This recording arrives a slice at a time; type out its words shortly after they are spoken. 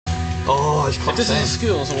Oh, it's If this is a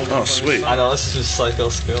skill, someone Oh, sweet. I know, this is psycho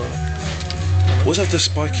skill. What's that the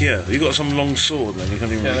spike here? You got some long sword, man. You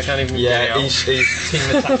can't even. Yeah, they reach. can't even Yeah, get out. his team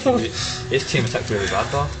attack's his team attack's really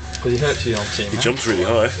bad though. Because he hurts you on team. He jumps really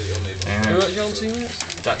high. Who are your teammates?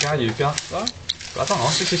 That guy, Yuka. What? I don't know,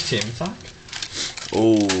 it's just his team attack.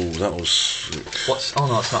 Oh, that was. What's? Oh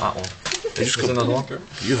no, it's not that one. just There's got- another one.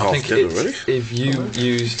 You I half think dead it's already? if you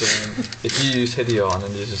used Hideo and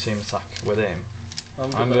then used the team attack with him.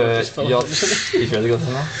 I'm And good at this fella. he's really good,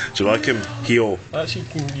 isn't he? Do you like him? Hio. I actually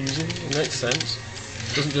can use it. It makes sense.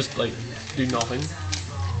 Doesn't just like do nothing.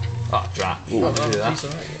 Ah, drat. Ooh. Why would you do that? He's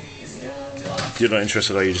alright. You're not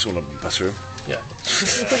interested, are you? Just want to batter him? Yeah.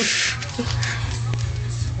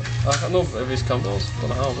 I don't know if he's combos. Don't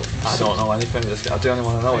know how, but I don't know anything. This guy. The only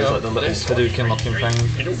one I know is like the little Hadouken looking thing.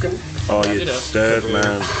 Hadouken. Oh, You you're know. dead,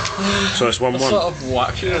 man. So it's 1-1. Sort of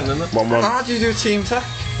whack you and then 1-1. How do you do team attack?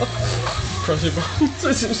 press your buttons.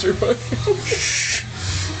 It seems to be working.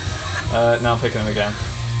 Now I'm picking him again.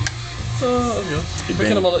 Oh, there we go. You're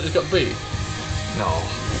picking him on that he's got B. No,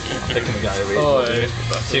 I'm picking the guy who Oh, beat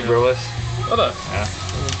yeah. Team Brewers. Oh, there. Yeah.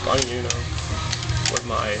 I'm buying you now. With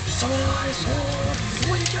my samurai sword.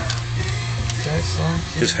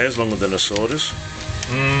 His hair's longer than a sword is.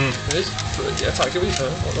 It is. Yeah, attack your weaker.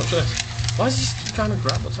 Watch this. Why is he kind of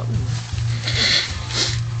grab? What's happening?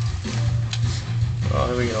 Oh,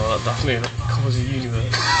 here we go. That Daphne that covers the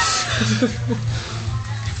universe.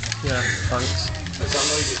 Yeah,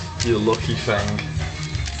 thanks. You lucky thing.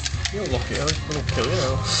 You're lucky. I'm gonna kill you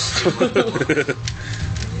now.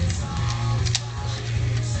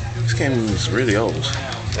 This game's really old.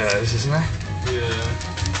 Yeah, this isn't it?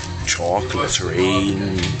 Chocolate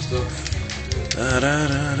rain. Da, da,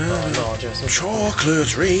 da, da. No, Jason.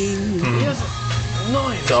 Chocolate rain. He has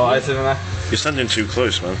 9. So I isn't it? You're standing too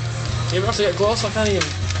close, man. You have to get close. I can't even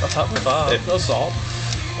attack with that. No sword.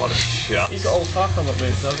 What a shot. He's got all attack on that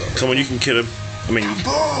base. Come on, you can kill him. I mean,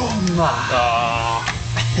 Boom! Ah,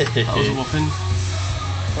 that was a whooping.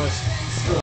 Right.